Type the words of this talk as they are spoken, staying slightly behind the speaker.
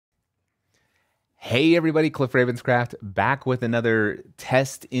Hey everybody, Cliff Ravenscraft back with another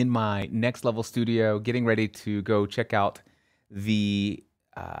test in my Next Level Studio, getting ready to go check out the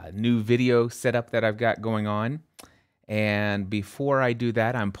new video setup that I've got going on. And before I do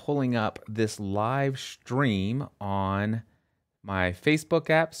that, I'm pulling up this live stream on my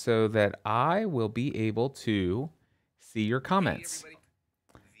Facebook app so that I will be able to see your comments.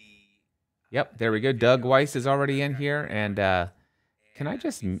 Yep, there we go. Doug Weiss is already in here, and can I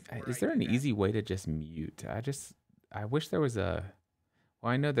just, is there an easy way to just mute? I wish there was a,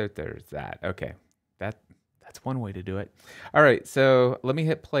 well, I know that there's that. Okay, that's one way to do it. All right, so let me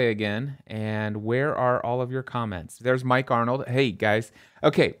hit play again. And where are all of your comments? There's Mike Arnold. Hey, guys.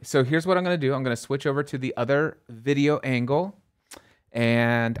 Okay, so here's what I'm going to do. I'm going to switch over to the other video angle.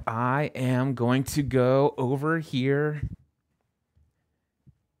 And I am going to go over here.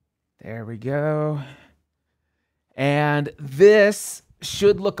 There we go. And this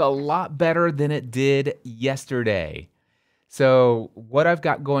should look a lot better than it did yesterday. So what I've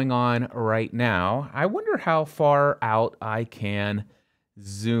got going on right now, I wonder how far out I can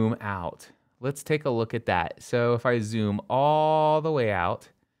zoom out. Let's take a look at that. So if I zoom all the way out,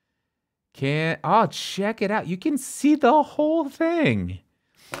 check it out. You can see the whole thing.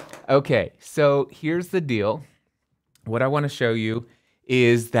 Okay, so here's the deal. What I want to show you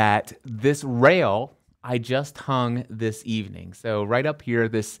is that this rail I just hung this evening. So right up here,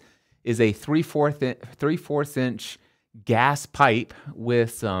 this is a 3/4 inch gas pipe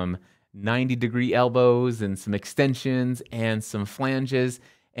with some 90-degree elbows and some extensions and some flanges.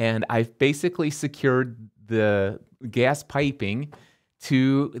 And I've basically secured the gas piping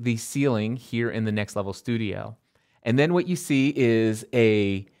to the ceiling here in the Next Level Studio. And then what you see is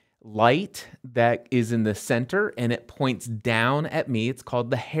a light that is in the center and it points down at me. It's called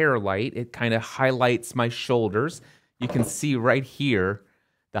the hair light. It kind of highlights my shoulders. You can see right here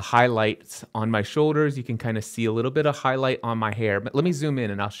the highlights on my shoulders. You can kind of see a little bit of highlight on my hair. But let me zoom in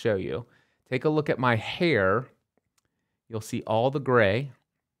and I'll show you. Take a look at my hair. You'll see all the gray.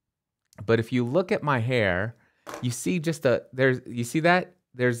 But if you look at my hair, you see you see that?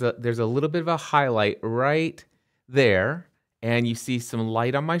 There's a little bit of a highlight right there. And you see some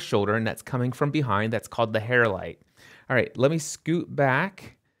light on my shoulder, and that's coming from behind. That's called the hair light. All right, let me scoot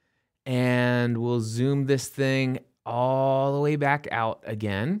back, and we'll zoom this thing all the way back out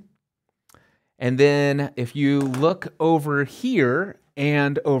again. And then if you look over here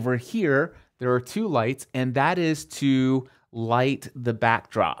and over here, there are two lights, and that is to light the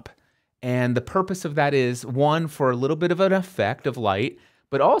backdrop. And the purpose of that is, one, for a little bit of an effect of light,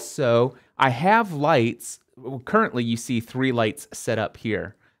 but also I have lights. Currently, you see 3 lights set up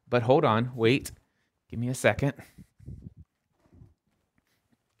here. But hold on, wait, give me a second.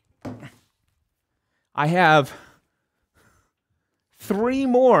 I have 3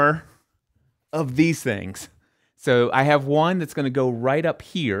 more of these things. So I have one that's going to go right up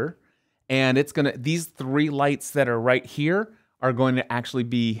here, and these 3 lights that are right here are going to actually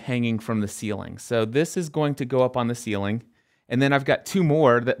be hanging from the ceiling. So this is going to go up on the ceiling, and then I've got 2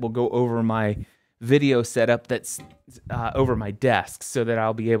 more that will go over my video setup that's over my desk so that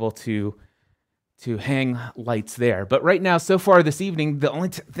I'll be able to hang lights there. But right now, so far this evening, the only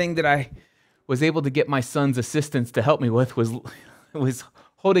thing that I was able to get my son's assistance to help me with was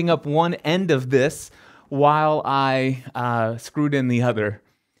holding up one end of this while I screwed in the other.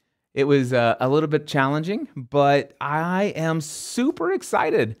 It was a little bit challenging, but I am super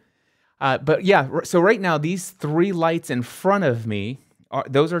excited. But yeah, so right now, these 3 lights in front of me,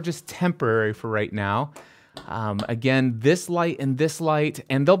 those are just temporary for right now. Again, this light, and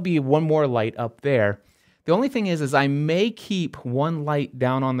there'll be one more light up there. The only thing is I may keep one light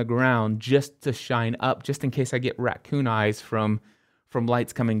down on the ground just to shine up, just in case I get raccoon eyes from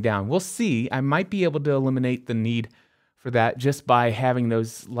lights coming down. We'll see. I might be able to eliminate the need for that just by having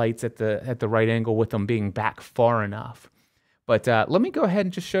those lights at the right angle with them being back far enough. But let me go ahead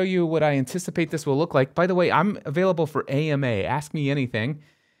and just show you what I anticipate this will look like. By the way, I'm available for AMA. Ask me anything.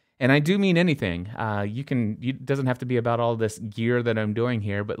 And I do mean anything. It doesn't have to be about all this gear that I'm doing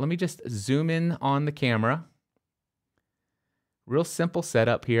here. But let me just zoom in on the camera. Real simple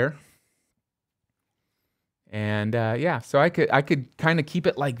setup here. And yeah, so I could kind of keep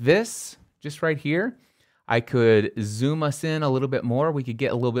it like this, just right here. I could zoom us in a little bit more. We could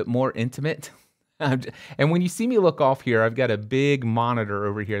get a little bit more intimate. And when you see me look off here, I've got a big monitor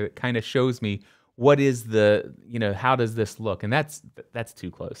over here that kind of shows me what is how does this look? And that's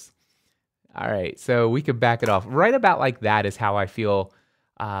too close. All right, so we could back it off. Right about like that is how I feel,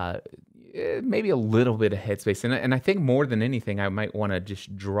 maybe a little bit of headspace. And I think more than anything, I might want to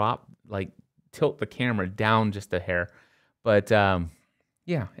just tilt the camera down just a hair. But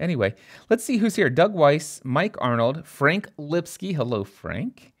Yeah, anyway, let's see who's here. Doug Weiss, Mike Arnold, Frank Lipsky. Hello,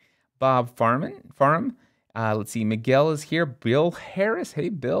 Frank. Bob Farm. Let's see, Miguel is here. Bill Harris. Hey,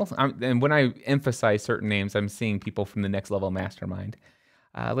 Bill. And when I emphasize certain names, I'm seeing people from the Next Level Mastermind.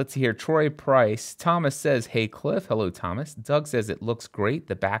 Let's see here. Troy Price. Thomas says, hey, Cliff. Hello, Thomas. Doug says it looks great.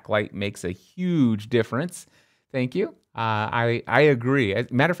 The backlight makes a huge difference. Thank you. I agree.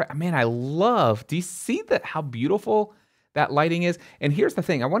 As a matter of fact, man, I love. Do you see that? How beautiful that lighting is? And here's the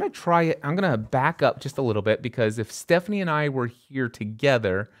thing. I want to try it. I'm going to back up just a little bit because if Stephanie and I were here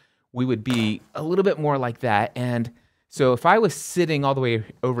together, we would be a little bit more like that. And so if I was sitting all the way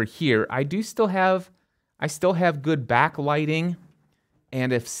over here, I still have good backlighting.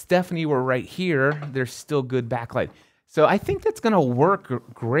 And if Stephanie were right here, there's still good backlight. So I think that's going to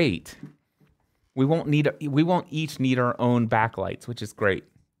work great. We won't each need our own backlights, which is great.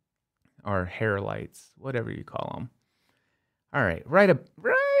 Our hair lights, whatever you call them. All right, right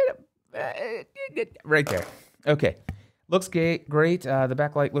there. Okay, looks great. The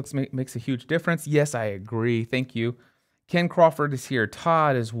backlight makes a huge difference. Yes, I agree. Thank you. Ken Crawford is here.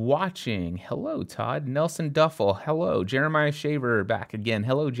 Todd is watching. Hello, Todd. Nelson Duffel. Hello. Jeremiah Shaver back again.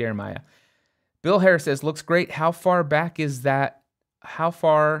 Hello, Jeremiah. Bill Harris says, looks great. How far back is that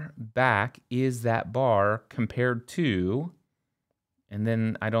bar compared to? And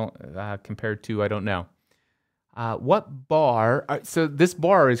then I don't know. What bar? So this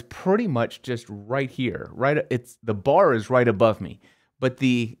bar is pretty much just right here. The bar is right above me. But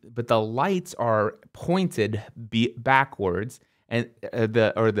the lights are pointed backwards, and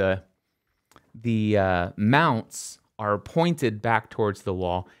the mounts are pointed back towards the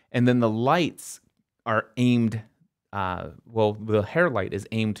wall, and then the lights are aimed. The hair light is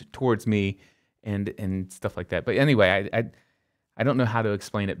aimed towards me, and stuff like that. But anyway, I don't know how to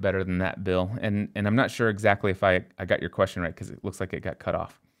explain it better than that, Bill, and I'm not sure exactly if I got your question right because it looks like it got cut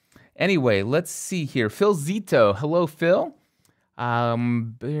off. Anyway, let's see here. Phil Zito, hello, Phil.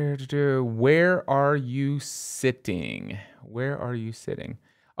 Where are you sitting?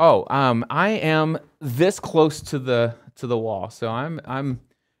 Oh, I am this close to the wall, so I'm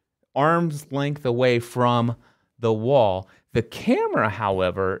arm's length away from the wall. The camera,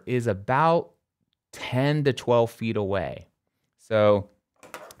 however, is about 10 to 12 feet away. So,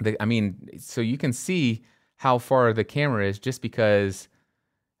 so you can see how far the camera is just because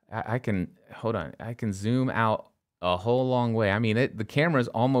I can zoom out a whole long way. I mean, the camera's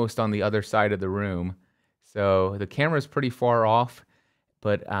almost on the other side of the room. So the camera's pretty far off,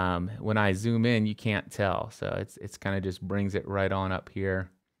 but when I zoom in, you can't tell. So it's kind of just brings it right on up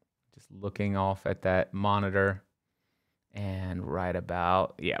here, just looking off at that monitor, and right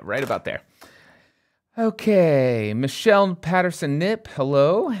about there. Okay, Michelle Patterson-Nip,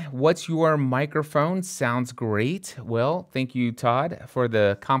 hello. What's your microphone? Sounds great. Well, thank you, Todd, for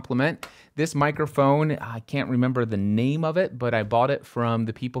the compliment. This microphone, I can't remember the name of it, but I bought it from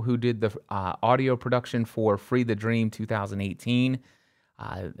the people who did the audio production for Free the Dream 2018.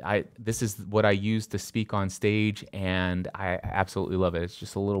 This is what I use to speak on stage, and I absolutely love it. It's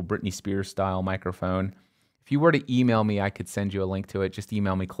just a little Britney Spears style microphone. If you were to email me, I could send you a link to it. Just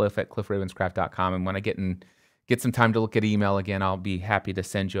email me, cliff@cliffravenscraft.com. And when I get some time to look at email again, I'll be happy to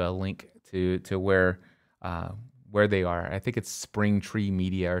send you a link to where they are. I think it's Spring Tree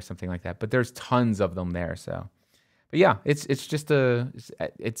Media or something like that. But there's tons of them there. So, but yeah, it's a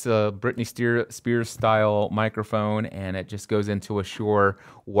Britney Spears style microphone, and it just goes into a Shure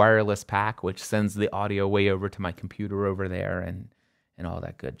wireless pack, which sends the audio way over to my computer over there, and all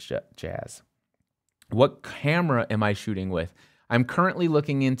that good jazz. What camera am I shooting with? I'm currently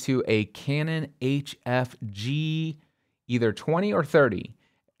looking into a Canon HF-G, either 20 or 30.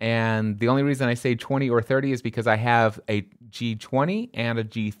 And the only reason I say 20 or 30 is because I have a G20 and a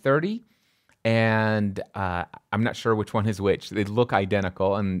G30. And I'm not sure which one is which. They look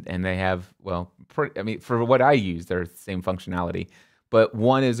identical, and they have, for what I use, they're the same functionality. But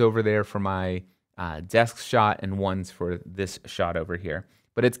one is over there for my desk shot, and one's for this shot over here.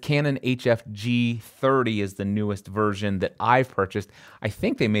 But it's Canon HF-G30 is the newest version that I've purchased. I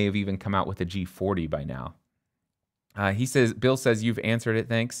think they may have even come out with a G40 by now. Bill says, you've answered it,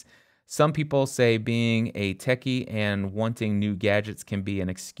 thanks. Some people say being a techie and wanting new gadgets can be an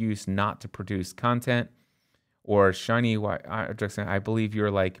excuse not to produce content. Or shiny, I believe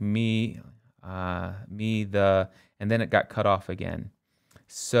you're like me, and then it got cut off again.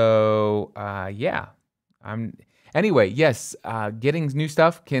 So, yeah, Anyway, yes, getting new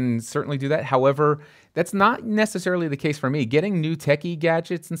stuff can certainly do that. However, that's not necessarily the case for me. Getting new techie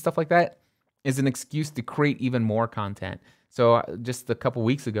gadgets and stuff like that is an excuse to create even more content. So just a couple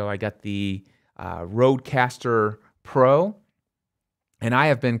weeks ago, I got the Rodecaster Pro, And I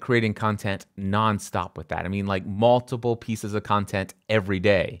have been creating content nonstop with that. I mean, like multiple pieces of content every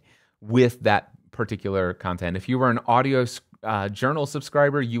day with that particular content. If you were an audio journal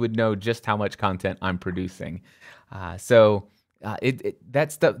subscriber, you would know just how much content I'm producing.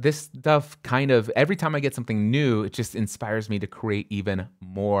 This stuff kind of, every time I get something new, it just inspires me to create even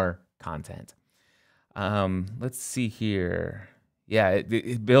more content. Let's see here. Yeah,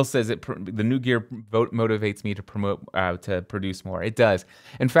 Bill says the new gear motivates me to to produce more. It does.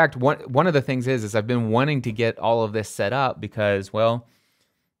 In fact, one of the things is I've been wanting to get all of this set up because, well,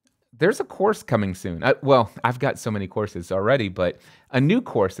 there's a course coming soon. I've got so many courses already, but a new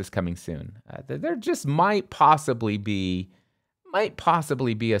course is coming soon. There just might possibly be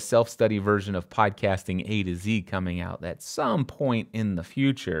a self-study version of podcasting A to Z coming out at some point in the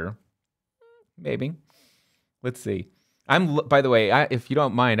future. Maybe. Let's see. By the way, if you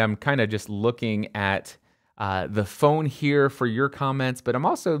don't mind, I'm kind of just looking at the phone here for your comments, but I'm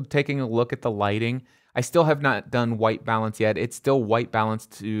also taking a look at the lighting. I still have not done white balance yet. It's still white balance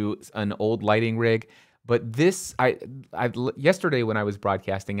to an old lighting rig, but this, yesterday when I was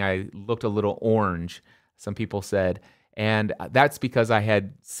broadcasting, I looked a little orange, some people said, and that's because I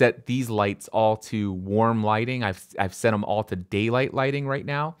had set these lights all to warm lighting. I've set them all to daylight lighting right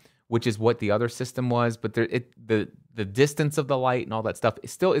now, which is what the other system was, but the distance of the light and all that stuff, it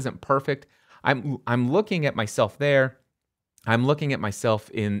still isn't perfect. I'm looking at myself there. I'm looking at myself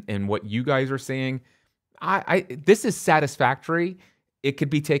in what you guys are seeing. This is satisfactory. It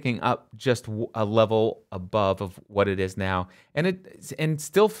could be taking up just a level above of what it is now, and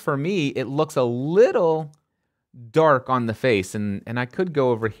still for me, it looks a little dark on the face, and I could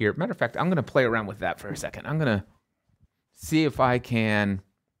go over here. Matter of fact, I'm going to play around with that for a second. I'm going to see if I can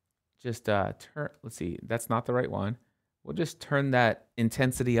just turn. Let's see. That's not the right one. We'll just turn that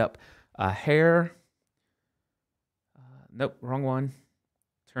intensity up a hair. Nope, wrong one.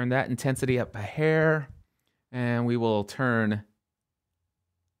 Turn that intensity up a hair, and we will turn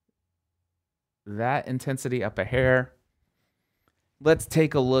that intensity up a hair. Let's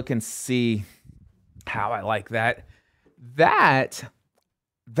take a look and see how I like that. That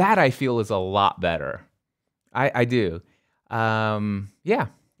I feel is a lot better. I do. Yeah,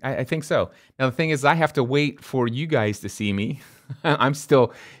 I think so. Now the thing is, I have to wait for you guys to see me. I'm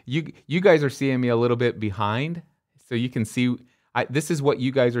still, you guys are seeing me a little bit behind, so you can see. This is what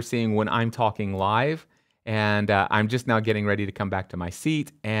you guys are seeing when I'm talking live, and I'm just now getting ready to come back to my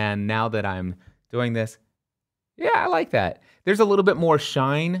seat. And now that I'm doing this, yeah, I like that. There's a little bit more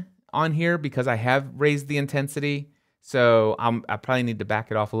shine on here because I have raised the intensity. So I probably need to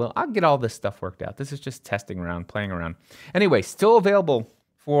back it off a little. I'll get all this stuff worked out. This is just testing around, playing around. Anyway, still available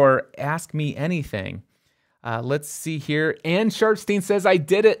for Ask Me Anything. Let's see here. Ann Sharpstein says, I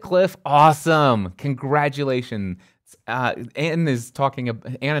did it, Cliff. Awesome. Congratulations. Ann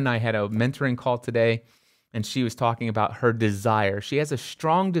and I had a mentoring call today, and she was talking about her desire. She has a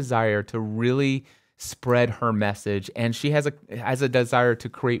strong desire to really spread her message, and she has a desire to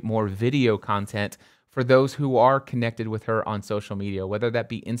create more video content for those who are connected with her on social media, whether that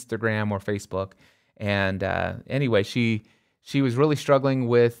be Instagram or Facebook. And anyway, she was really struggling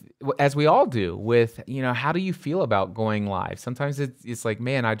with, as we all do, with, how do you feel about going live? Sometimes it's like,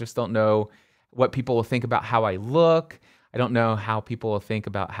 man, I just don't know what people will think about how I look. I don't know how people will think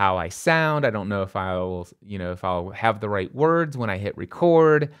about how I sound. I don't know if I'll have the right words when I hit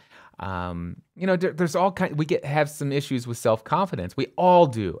record. There's all kinds. Have some issues with self-confidence. We all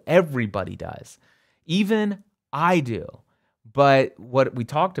do. Everybody does. Even I do. But what we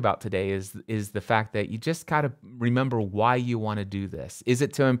talked about today is the fact that you just got to remember why you want to do this. Is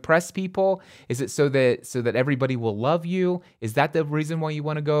it to impress people? Is it so that everybody will love you? Is that the reason why you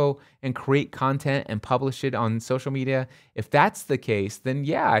want to go and create content and publish it on social media? If that's the case, then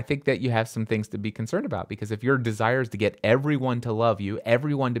yeah, I think that you have some things to be concerned about, because if your desire is to get everyone to love you,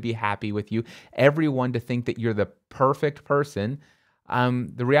 everyone to be happy with you, everyone to think that you're the perfect person,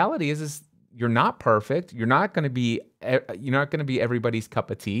 the reality is you're not perfect. You're not going to be everybody's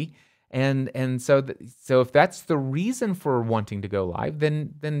cup of tea, and so if that's the reason for wanting to go live,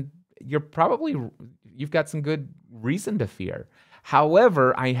 then you've got some good reason to fear.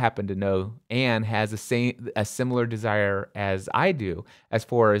 However, I happen to know Anne has a similar desire as I do, as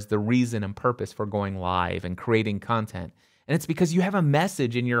far as the reason and purpose for going live and creating content. And it's because you have a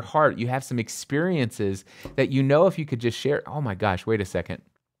message in your heart. You have some experiences that if you could just share. Oh my gosh, wait a second.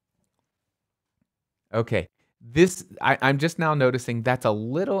 Okay, I'm just now noticing that's a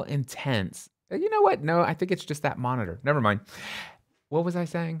little intense. You know what? No, I think it's just that monitor. Never mind. What was I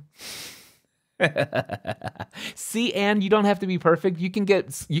saying? See, and you don't have to be perfect. You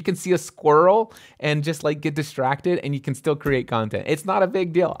can see a squirrel and just like get distracted and you can still create content. It's not a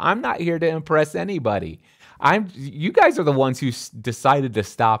big deal. I'm not here to impress anybody. You guys are the ones who decided to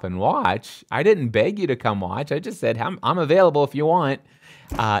stop and watch. I didn't beg you to come watch. I just said I'm available if you want.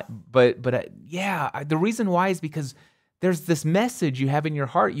 Yeah, the reason why is because there's this message you have in your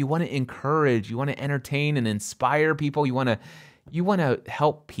heart. You want to encourage, you want to entertain and inspire people. You want to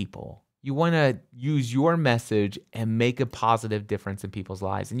help people. You want to use your message and make a positive difference in people's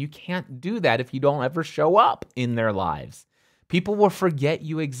lives. And you can't do that if you don't ever show up in their lives. People will forget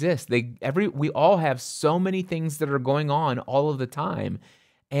you exist. We all have so many things that are going on all of the time.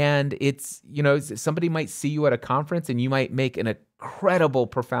 And it's, somebody might see you at a conference and you might make an incredible,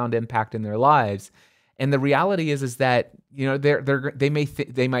 profound impact in their lives. And the reality is that, they may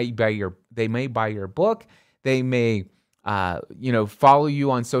buy your book. They may follow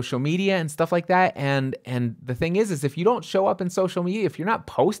you on social media and stuff like that. And the thing is if you don't show up in social media, if you're not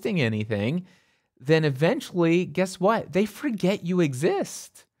posting anything, then eventually, guess what? They forget you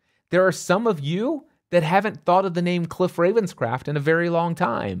exist. There are some of you that haven't thought of the name Cliff Ravenscraft in a very long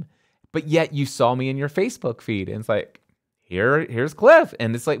time, but yet you saw me in your Facebook feed, and it's like, here's Cliff,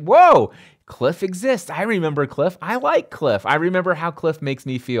 and it's like, whoa, Cliff exists. I remember Cliff. I like Cliff. I remember how Cliff makes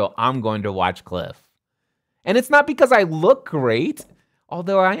me feel. I'm going to watch Cliff. And it's not because I look great,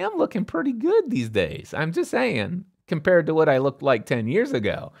 although I am looking pretty good these days. I'm just saying, compared to what I looked like 10 years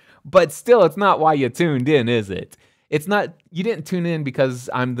ago. But still, it's not why you tuned in, is it? It's not, you didn't tune in because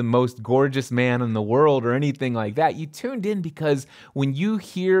I'm the most gorgeous man in the world or anything like that. You tuned in because when you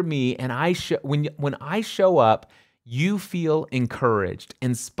hear me and when I show up, you feel encouraged,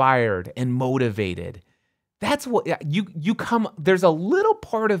 inspired, and motivated. That's what you come, there's a little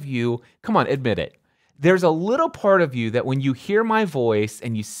part of you, come on, admit it. There's a little part of you that when you hear my voice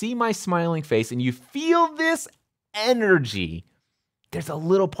and you see my smiling face and you feel this energy, there's a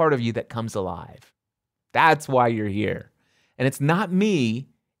little part of you that comes alive. That's why you're here. And it's not me.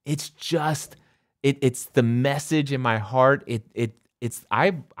 It's just, it's the message in my heart.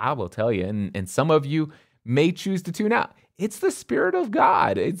 I will tell you, and some of you may choose to tune out. It's the Spirit of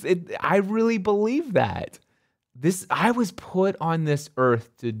God. I really believe that. I was put on this earth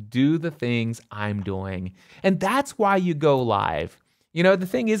to do the things I'm doing. And that's why you go live. The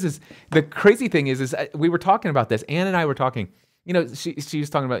thing is the crazy thing is we were talking about this. Ann and I were talking, she was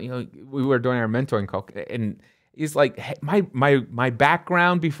talking about, we were doing our mentoring call, and he's like, hey, my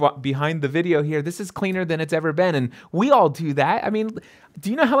background behind the video here, this is cleaner than it's ever been. And we all do that. I mean, do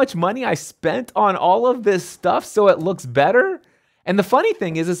you know how much money I spent on all of this stuff so it looks better? And the funny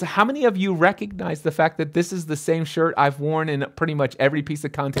thing is how many of you recognize the fact that this is the same shirt I've worn in pretty much every piece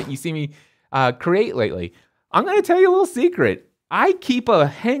of content you see me create lately? I'm going to tell you a little secret. I keep a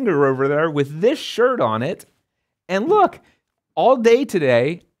hanger over there with this shirt on it. And look, all day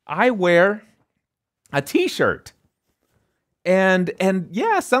today, I wear a t-shirt. And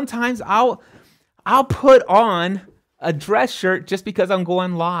yeah, sometimes I'll put on a dress shirt just because I'm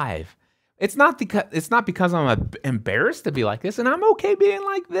going live. It's not because I'm embarrassed to be like this, and I'm okay being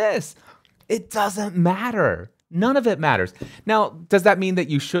like this. It doesn't matter. None of it matters. Now, does that mean that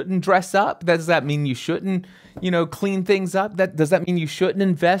you shouldn't dress up? Does that mean you shouldn't, clean things up? Does that mean you shouldn't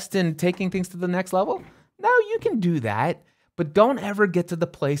invest in taking things to the next level? No, you can do that, but don't ever get to the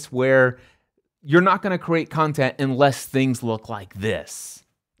place where you're not going to create content unless things look like this,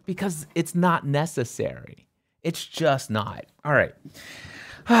 because it's not necessary. It's just not. All right.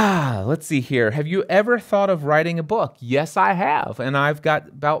 Let's see here. Have you ever thought of writing a book? Yes, I have. And I've got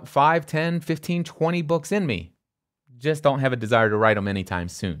about 5, 10, 15, 20 books in me. Just don't have a desire to write them anytime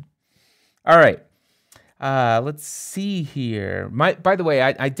soon. All right. Let's see here. By the way,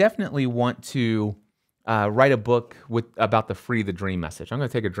 I definitely want to write a book about the Free the Dream message. I'm going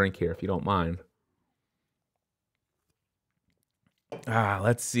to take a drink here if you don't mind.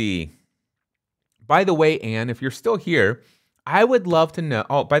 Let's see. By the way, Ann, if you're still here, I would love to know.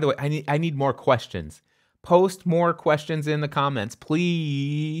 Oh, by the way, I need more questions. Post more questions in the comments,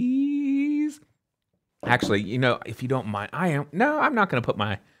 please. Actually, if you don't mind, I'm not going to put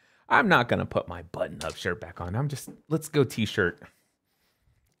my button-up shirt back on. Let's go t-shirt.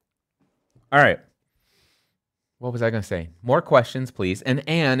 All right. What was I going to say? More questions, please. And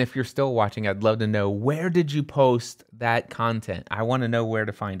Ann, if you're still watching, I'd love to know, where did you post that content? I want to know where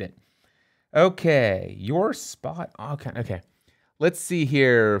to find it. Okay, your spot. Okay. Let's see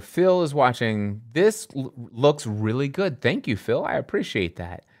here. Phil is watching. This looks really good. Thank you, Phil. I appreciate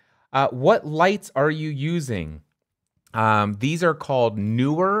that. What lights are you using? These are called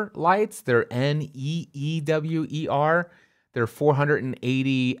Neewer lights. They're Neewer. There are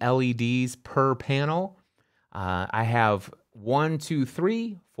 480 LEDs per panel. I have 1, 2,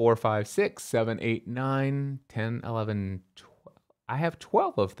 3, 4, 5, 6, 7, 8, 9, 10, 11, 12. I have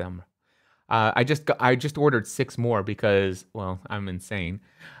 12 of them. I just ordered 6 more because, well, I'm insane,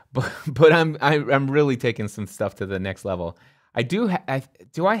 but I'm really taking some stuff to the next level.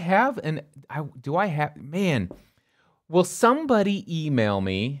 Man, will somebody email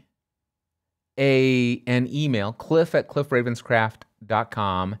me an email,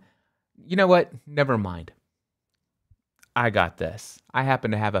 cliff@cliffravenscraft.com. You know what? Never mind. I got this. I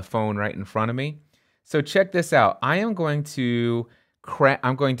happen to have a phone right in front of me. So check this out. I'm going to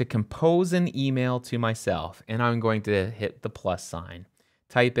compose an email to myself, and I'm going to hit the plus sign.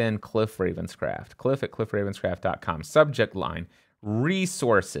 Type in Cliff Ravenscraft, cliff@cliffravenscraft.com. Subject line,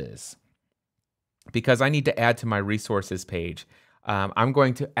 resources, because I need to add to my resources page. I'm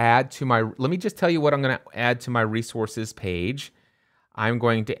going to add to my, let me just tell you what I'm going to add to my resources page. I'm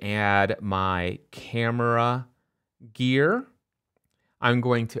going to add my camera gear. I'm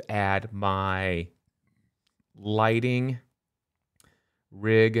going to add my lighting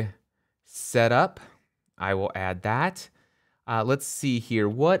rig setup. I will add that. Let's see here.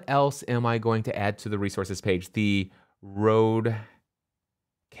 What else am I going to add to the resources page? The Rodecaster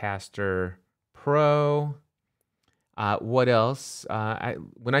Pro. What else?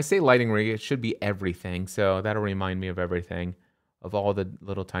 When I say lighting rig, it should be everything. So that'll remind me of everything, of all the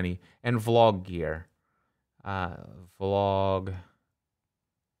little tiny, and vlog gear. Vlog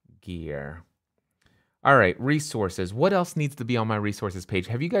gear. All right, resources. What else needs to be on my resources page?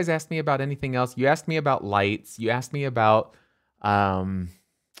 Have you guys asked me about anything else? You asked me about lights. You asked me about, oh,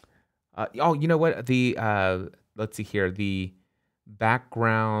 you know what? Let's see here. The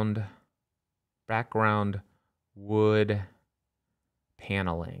background wood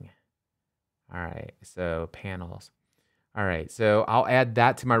paneling. All right, so panels. All right, so I'll add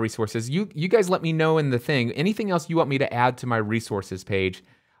that to my resources. You guys let me know in the thing. Anything else you want me to add to my resources page?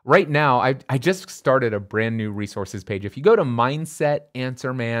 Right now, I just started a brand new resources page. If you go to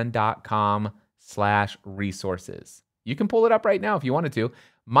mindsetanswerman.com/resources, you can pull it up right now if you wanted to.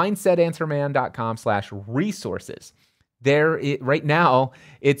 mindsetanswerman.com/resources. Right now,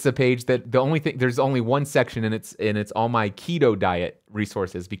 it's a page that there's only one section, and it's all my keto diet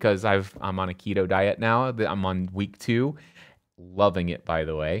resources, because I'm on a keto diet now. I'm on week 2, loving it, by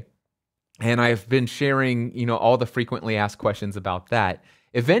the way. And I've been sharing, all the frequently asked questions about that.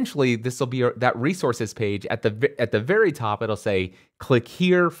 Eventually, this will be that resources page. At the very top, it'll say, click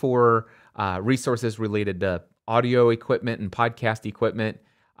here for resources related to audio equipment and podcast equipment,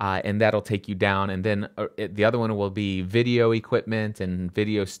 and that'll take you down. And then the other one will be video equipment and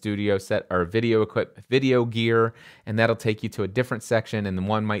video studio set, or video gear, and that'll take you to a different section. And then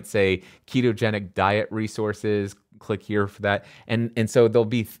one might say ketogenic diet resources. Click here for that. And so there'll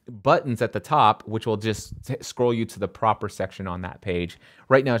be buttons at the top, which will just scroll you to the proper section on that page.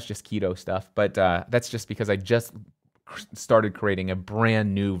 Right now, it's just keto stuff, but that's just because I just started creating a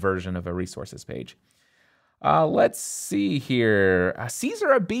brand new version of a resources page. Let's see here. Caesar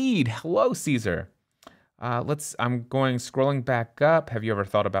Abid. Hello, Caesar. I'm scrolling back up. Have you ever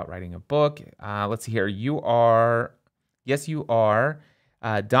thought about writing a book? Let's see here. Yes, you are.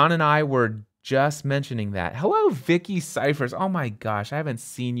 Don and I were just mentioning that. Hello, Vicky Cyphers. Oh my gosh, I haven't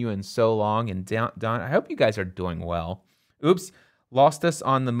seen you in so long. And Don, I hope you guys are doing well. Oops, lost us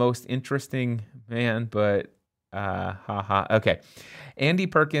on the most interesting man, but haha. Okay. Andy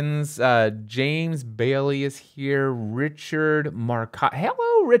Perkins, James Bailey is here. Richard Marcotte.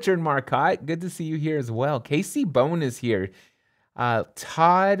 Hello, Richard Marcotte. Good to see you here as well. Casey Bone is here.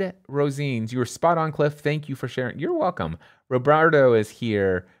 Todd Rosines, you were spot on, Cliff. Thank you for sharing. You're welcome. Roberto is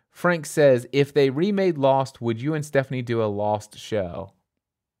here. Frank says, if they remade Lost, would you and Stephanie do a Lost show?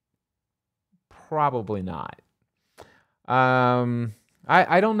 Probably not.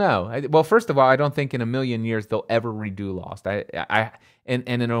 I don't know. Well, first of all, I don't think in a million years they'll ever redo Lost. And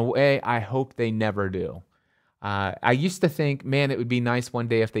in a way, I hope they never do. I used to think, man, it would be nice one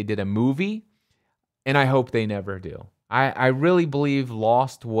day if they did a movie, and I hope they never do. I really believe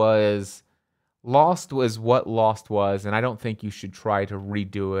Lost was what Lost was, and I don't think you should try to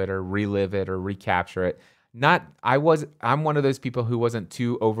redo it or relive it or recapture it. I'm one of those people who wasn't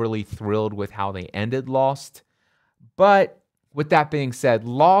too overly thrilled with how they ended Lost. But with that being said,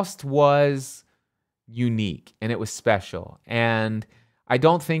 Lost was unique and it was special. And I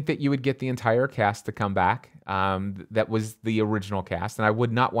don't think that you would get the entire cast to come back. That was the original cast, and I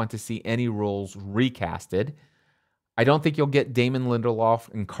would not want to see any roles recasted. I don't think you'll get Damon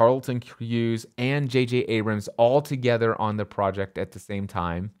Lindelof and Carlton Cuse and J.J. Abrams all together on the project at the same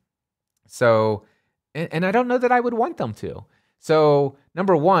time. So and I don't know that I would want them to. So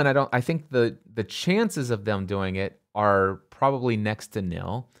number one, I think the chances of them doing it are probably next to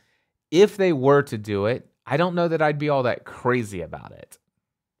nil. If they were to do it, I don't know that I'd be all that crazy about it.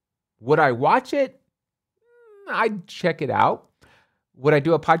 Would I watch it? I'd check it out. Would I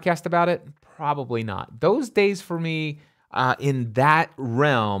do a podcast about it? Probably not. Those days for me in that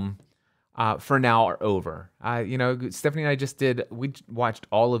realm for now are over. Stephanie and I we watched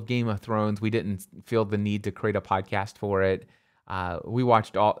all of Game of Thrones. We didn't feel the need to create a podcast for it. We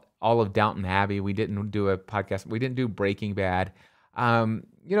watched all of Downton Abbey. We didn't do a podcast. We didn't do Breaking Bad. The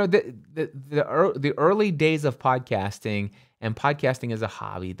early days of podcasting and podcasting as a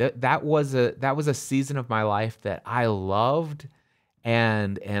hobby, that was a season of my life that I loved,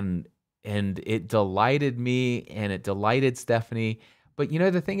 and it delighted me and it delighted Stephanie. But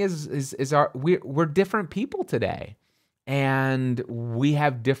the thing is we're different people today, and we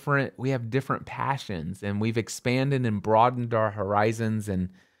have different passions, and we've expanded and broadened our horizons. And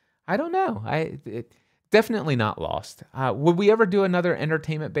I don't know, definitely not lost. Would we ever do another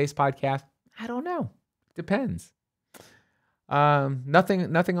entertainment-based podcast? I don't know. Depends.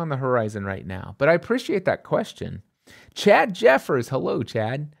 Nothing on the horizon right now, but I appreciate that question. Chad Jeffers, hello,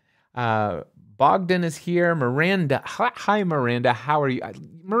 Chad. Bogdan is here. Miranda, hi, Miranda. How are you?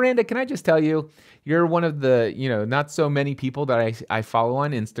 Miranda, can I just tell you, you're one of the, not so many people that I follow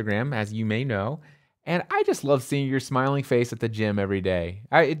on Instagram, as you may know. And I just love seeing your smiling face at the gym every day.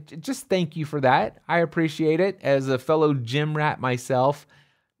 Just thank you for that. I appreciate it. As a fellow gym rat myself,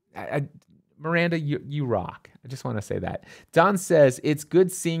 Miranda, you rock. I just want to say that. Don says, it's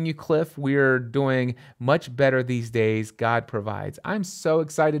good seeing you, Cliff. We're doing much better these days. God provides. I'm so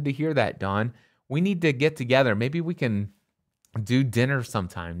excited to hear that, Don. We need to get together. Maybe we can do dinner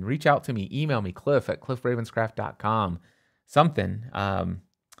sometime. Reach out to me. Email me, cliff@cliffravenscraft.com. Something.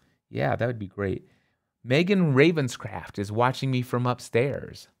 Yeah, that would be great. Megan Ravenscraft is watching me from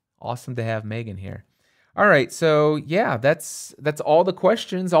upstairs. Awesome to have Megan here. All right, so yeah, that's all the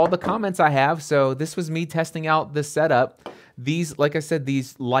questions, all the comments I have. So this was me testing out the setup. These, like I said,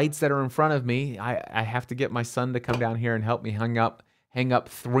 these lights that are in front of me, I have to get my son to come down here and help me hang up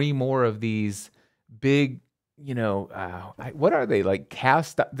 3 more of these big, what are they, like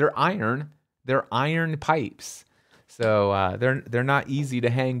cast? They're iron pipes. So they're not easy to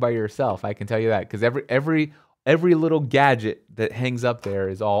hang by yourself. I can tell you that, because every little gadget that hangs up there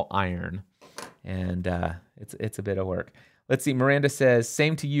is all iron. And it's a bit of work. Let's see. Miranda says,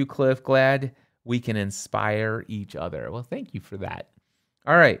 same to you, Cliff. Glad we can inspire each other. Well, thank you for that.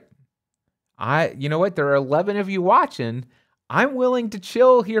 All right. You know what? There are 11 of you watching. I'm willing to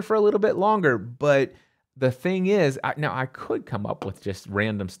chill here for a little bit longer. But the thing is, I could come up with just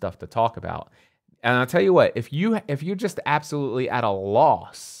random stuff to talk about. And I'll tell you what, if you're just absolutely at a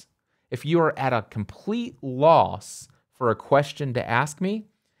loss, if you are at a complete loss for a question to ask me,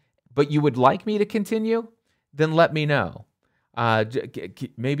 but you would like me to continue, then let me know.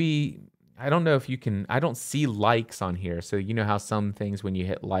 Maybe, I don't know if you can, I don't see likes on here. So you know how some things when you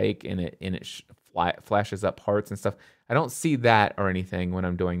hit like and it flashes up hearts and stuff. I don't see that or anything when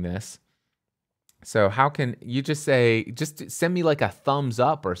I'm doing this. So how can you just send me like a thumbs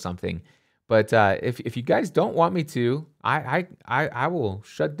up or something. But if you guys don't want me to, I will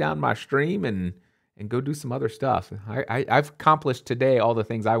shut down my stream and go do some other stuff. I've accomplished today all the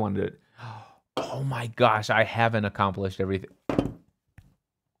things I wanted to. Oh my gosh, I haven't accomplished everything.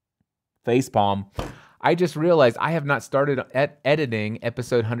 Facepalm. I just realized I have not started editing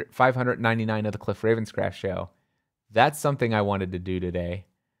episode 599 of the Cliff Ravenscraft Show. That's something I wanted to do today.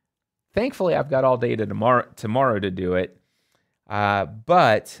 Thankfully, I've got all day tomorrow to do it.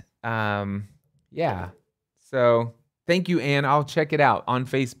 Yeah. So thank you, Ann. I'll check it out on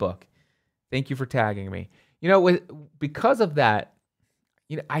Facebook. Thank you for tagging me. Because of that,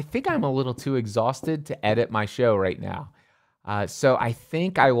 I think I'm a little too exhausted to edit my show right now. So I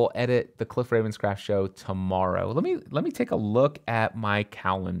think I will edit the Cliff Ravenscraft Show tomorrow. Let me take a look at my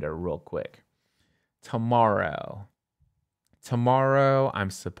calendar real quick. Tomorrow, I'm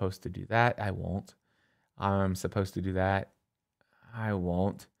supposed to do that. I won't. I'm supposed to do that. I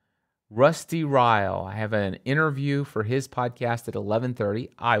won't. Rusty Ryle, I have an interview for his podcast at 11:30.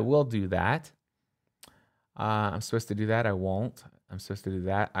 I will do that. I'm supposed to do that. I won't. I'm supposed to do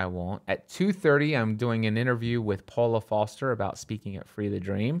that. I won't. At 2:30, I'm doing an interview with Paula Foster about speaking at Free the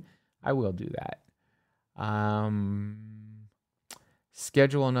Dream. I will do that.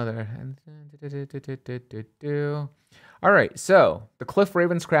 Schedule another. All right. So the Cliff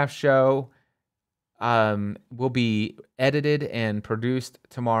Ravenscraft Show will be edited and produced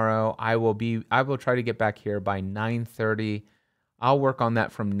tomorrow. I will try to get back here by 9:30. I'll work on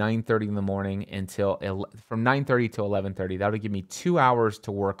that from 9:30 in the morning until from 9:30 to 11:30. That'll give me 2 hours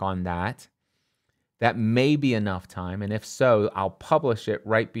to work on that. That may be enough time, and if so, I'll publish it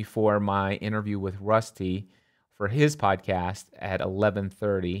right before my interview with Rusty for his podcast at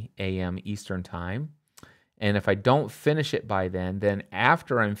 11:30 a.m. Eastern Time. And if I don't finish it by then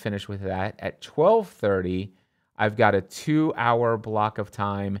after I'm finished with that at 12:30, I've got a 2-hour block of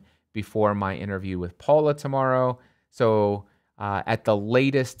time before my interview with Paula tomorrow. So at the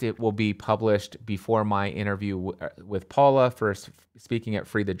latest, it will be published before my interview with Paula for speaking at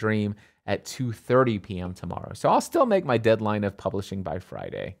Free the Dream at 2:30 p.m. tomorrow. So I'll still make my deadline of publishing by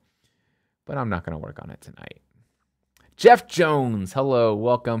Friday, but I'm not going to work on it tonight. Jeff Jones, hello,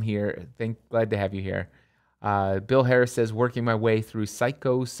 welcome here. Glad to have you here. Bill Harris says, working my way through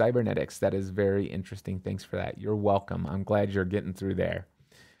psycho-cybernetics. That is very interesting. Thanks for that. You're welcome. I'm glad you're getting through there.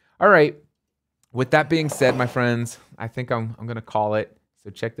 All right. With that being said, my friends, I think I'm going to call it. So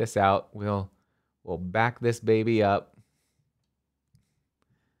check this out. We'll back this baby up.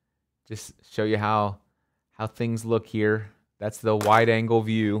 Just show you how things look here. That's the wide angle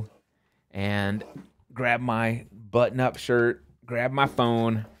view. And grab my button-up shirt, grab my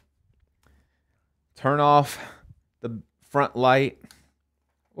phone, turn off the front light.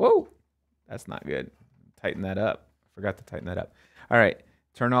 Whoa, that's not good. Tighten that up. Forgot to tighten that up. All right,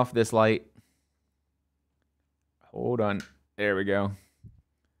 turn off this light. Hold on. There we go.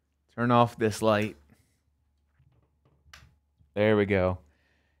 Turn off this light. There we go.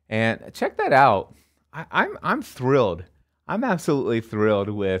 And check that out. I'm thrilled. I'm absolutely thrilled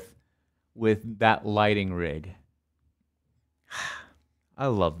with that lighting rig. I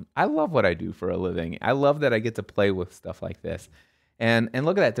love what I do for a living. I love that I get to play with stuff like this. And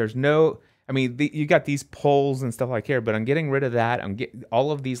look at that. There's no, I mean, you got these poles and stuff like here, but I'm getting rid of that.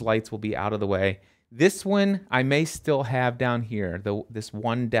 All of these lights will be out of the way. This one I may still have down here, this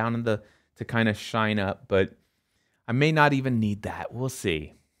one down in to kind of shine up, but I may not even need that. We'll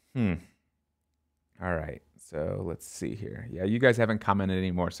see. All right. So let's see here. Yeah, you guys haven't commented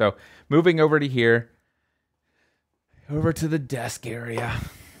anymore. So moving over to here, over to the desk area.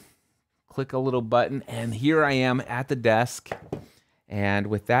 Click a little button, and here I am at the desk. And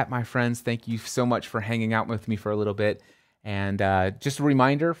with that, my friends, thank you so much for hanging out with me for a little bit. And just a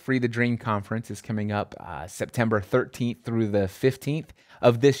reminder, Free the Dream Conference is coming up September 13th through the 15th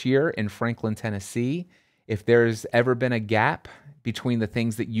of this year in Franklin, Tennessee. If there's ever been a gap between the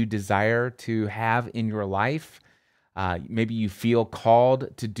things that you desire to have in your life, maybe you feel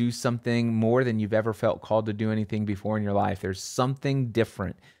called to do something more than you've ever felt called to do anything before in your life. There's something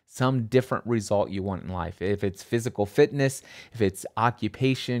different, some different result you want in life. If it's physical fitness, if it's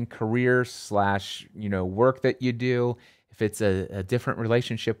occupation, career / work that you do, if it's a different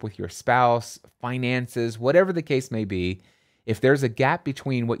relationship with your spouse, finances, whatever the case may be, if there's a gap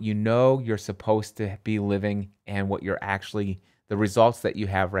between what you know you're supposed to be living and what you're actually, the results that you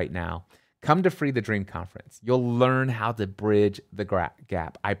have right now, come to Free the Dream Conference. You'll learn how to bridge the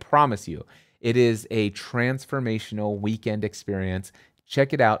gap. I promise you, it is a transformational weekend experience.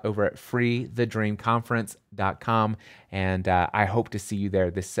 Check it out over at freethedreamconference.com, and I hope to see you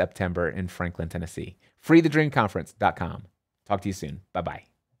there this September in Franklin, Tennessee. freethedreamconference.com. Talk to you soon. Bye-bye.